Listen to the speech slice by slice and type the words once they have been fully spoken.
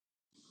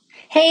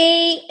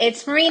Hey,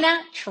 it's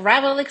Marina,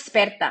 travel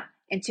experta,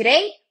 and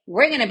today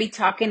we're going to be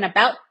talking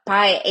about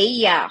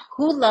paella.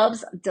 Who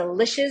loves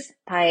delicious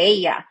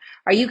paella?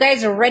 Are you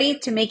guys ready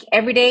to make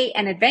every day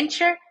an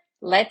adventure?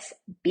 Let's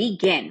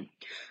begin.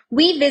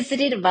 We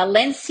visited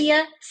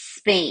Valencia,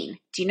 Spain.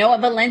 Do you know what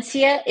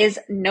Valencia is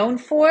known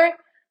for?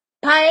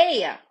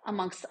 Paella,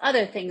 amongst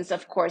other things,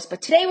 of course.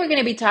 But today we're going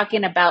to be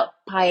talking about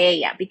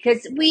paella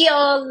because we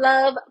all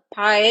love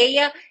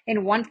paella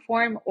in one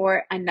form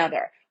or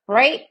another.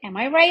 Right? Am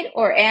I right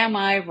or am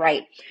I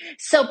right?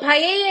 So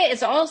paella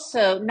is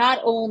also not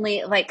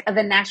only like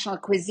the national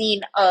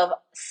cuisine of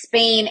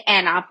Spain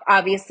and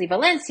obviously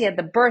Valencia,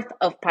 the birth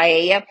of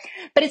paella,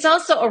 but it's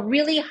also a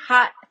really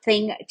hot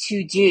thing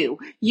to do.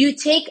 You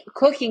take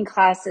cooking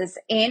classes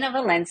in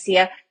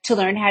Valencia to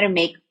learn how to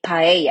make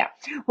paella.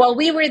 While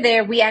we were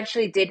there, we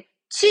actually did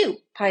two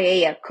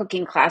paella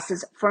cooking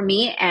classes for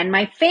me and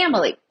my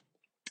family.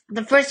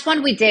 The first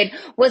one we did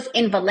was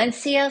in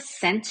Valencia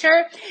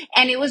Center,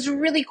 and it was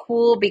really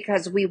cool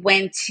because we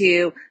went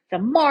to the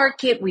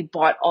market, we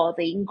bought all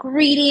the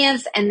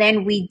ingredients, and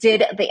then we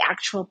did the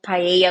actual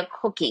paella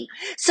cooking.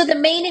 So the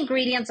main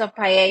ingredients of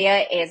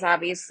paella is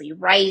obviously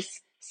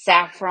rice,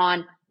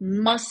 saffron,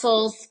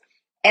 mussels,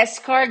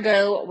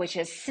 escargot, which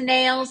is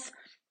snails,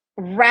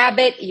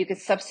 rabbit. You could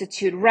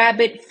substitute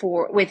rabbit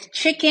for with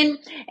chicken,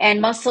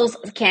 and mussels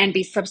can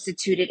be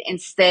substituted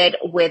instead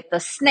with the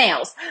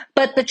snails.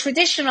 But the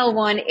traditional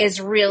one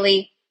is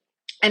really,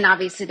 and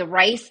obviously the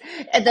rice,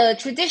 the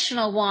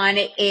traditional one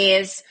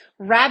is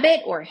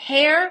rabbit or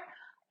hare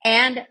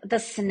and the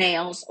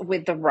snails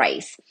with the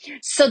rice.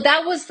 So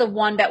that was the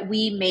one that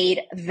we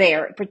made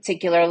there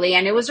particularly.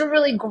 And it was a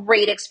really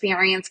great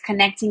experience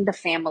connecting the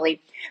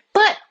family.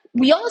 But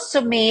we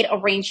also made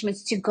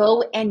arrangements to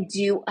go and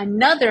do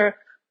another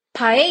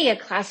paella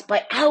class,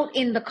 but out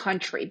in the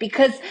country,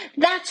 because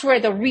that's where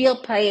the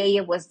real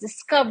paella was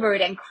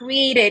discovered and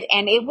created,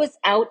 and it was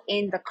out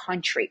in the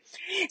country.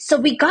 So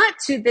we got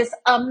to this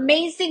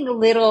amazing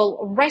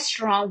little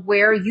restaurant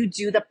where you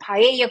do the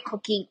paella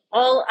cooking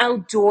all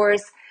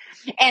outdoors.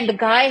 And the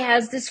guy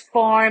has this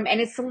farm, and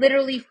it's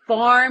literally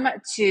farm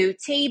to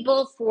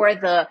table for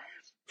the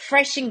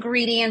fresh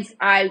ingredients.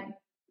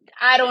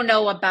 I don't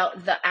know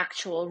about the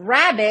actual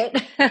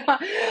rabbit,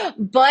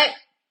 but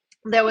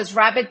there was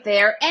rabbit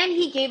there, and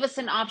he gave us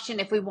an option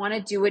if we want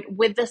to do it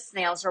with the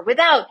snails or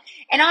without.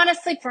 And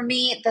honestly, for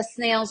me, the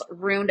snails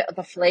ruined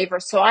the flavor.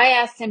 So I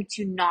asked him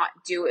to not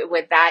do it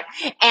with that.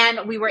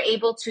 And we were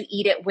able to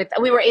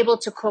we were able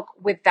to cook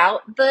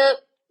without the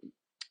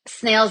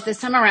snails this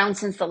time around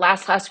since the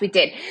last class we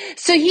did.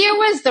 So here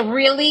was the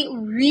really,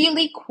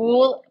 really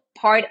cool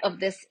part of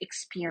this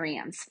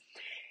experience.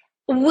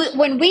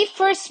 When we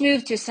first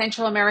moved to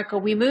Central America,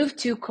 we moved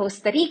to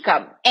Costa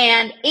Rica.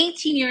 And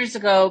 18 years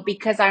ago,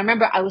 because I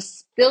remember I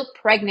was still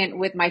pregnant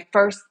with my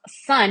first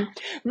son,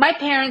 my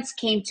parents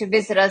came to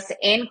visit us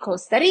in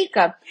Costa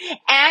Rica.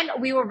 And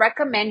we were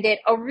recommended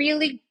a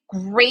really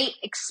great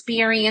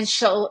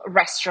experiential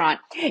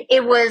restaurant.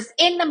 It was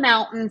in the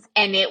mountains,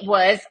 and it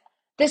was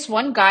this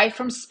one guy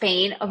from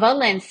Spain,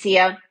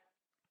 Valencia,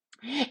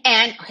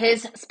 and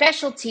his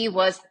specialty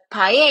was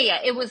paella.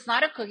 It was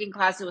not a cooking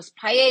class, it was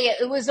paella.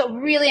 It was a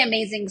really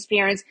amazing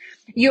experience.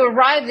 You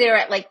arrived there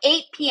at like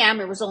 8 p.m.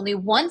 It was only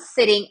one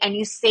sitting, and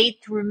you stayed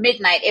through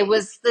midnight. It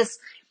was this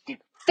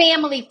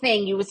family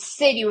thing. You would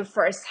sit, you would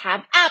first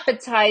have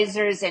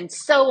appetizers and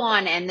so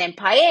on, and then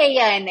paella,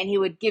 and then he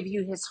would give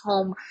you his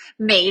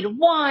homemade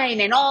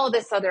wine and all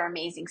this other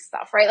amazing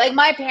stuff, right? Like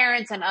my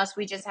parents and us,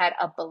 we just had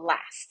a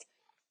blast.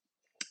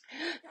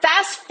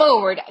 Fast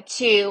forward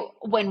to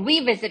when we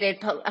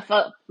visited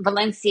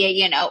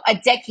Valencia, a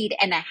decade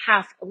and a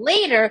half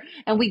later,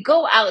 and we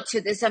go out to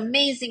this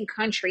amazing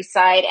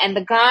countryside. And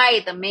the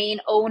guy, the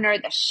main owner,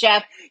 the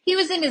chef, he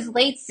was in his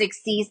late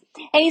 60s,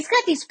 and he's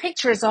got these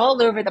pictures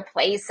all over the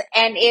place.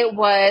 And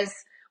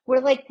we're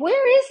like,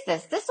 where is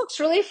this? This looks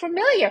really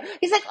familiar.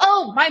 He's like,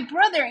 oh, my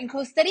brother in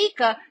Costa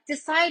Rica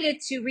decided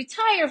to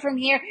retire from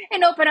here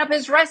and open up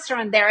his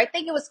restaurant there. I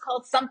think it was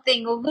called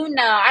something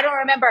Luna. I don't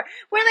remember.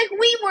 We're like,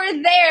 we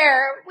were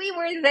there. We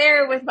were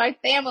there with my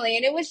family.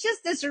 And it was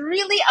just this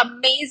really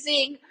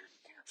amazing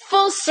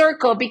full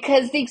circle,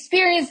 because the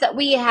experience that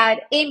we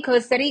had in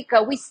Costa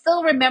Rica, we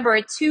still remember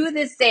it to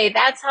this day.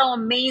 That's how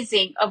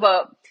amazing of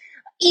a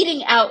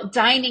eating out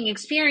dining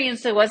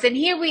experience it was. And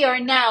here we are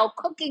now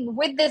cooking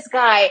with this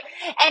guy,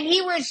 and he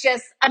was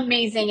just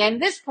amazing. And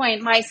at this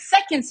point, my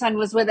second son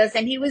was with us,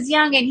 and he was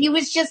young, and he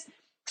was just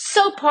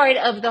so part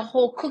of the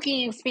whole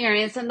cooking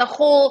experience. And the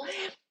whole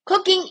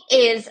cooking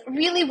is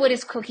really, what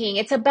is cooking?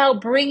 It's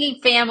about bringing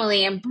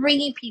family and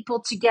bringing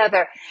people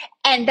together.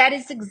 And that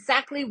is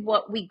exactly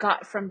what we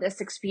got from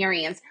this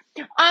experience.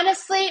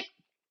 Honestly,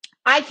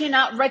 I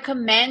cannot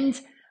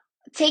recommend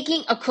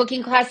taking a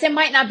cooking class. It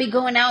might not be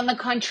going out in the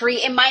country.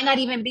 It might not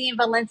even be in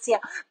Valencia,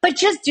 but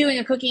just doing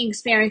a cooking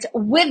experience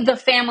with the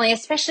family,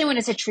 especially when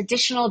it's a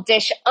traditional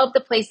dish of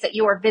the place that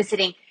you are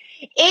visiting,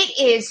 it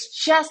is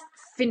just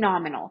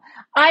phenomenal.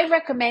 I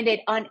recommend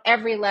it on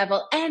every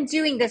level. And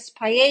doing this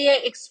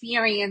paella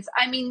experience,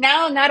 I mean,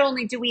 now not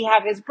only do we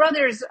have his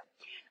brother's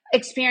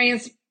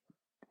experience.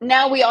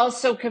 Now we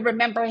also can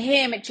remember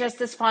him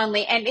just as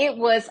fondly, and it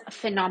was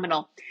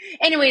phenomenal.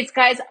 Anyways,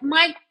 guys,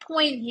 my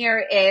point here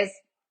is,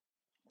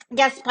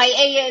 yes,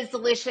 paella is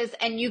delicious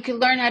and you can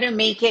learn how to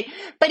make it.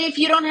 But if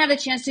you don't have a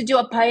chance to do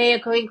a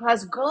paella cooking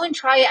class, go and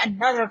try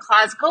another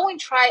class. Go and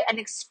try an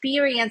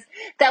experience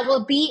that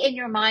will be in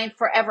your mind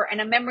forever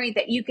and a memory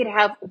that you could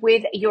have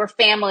with your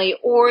family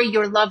or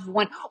your loved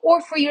one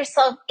or for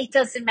yourself. It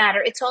doesn't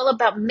matter. It's all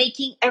about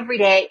making every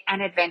day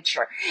an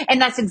adventure.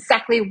 And that's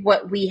exactly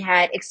what we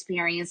had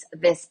experienced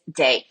this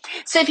day.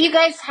 So if you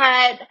guys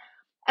had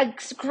a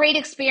great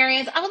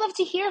experience, I would love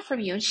to hear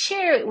from you and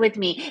share it with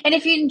me. And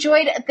if you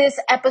enjoyed this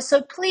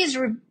episode, please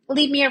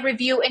leave me a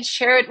review and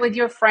share it with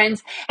your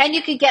friends. And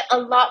you can get a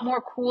lot more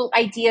cool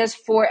ideas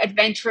for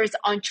adventures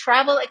on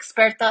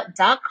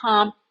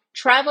travelexperta.com,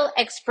 travel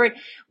expert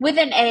with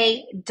an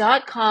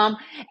A.com.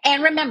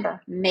 And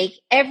remember,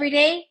 make every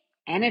day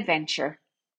an adventure.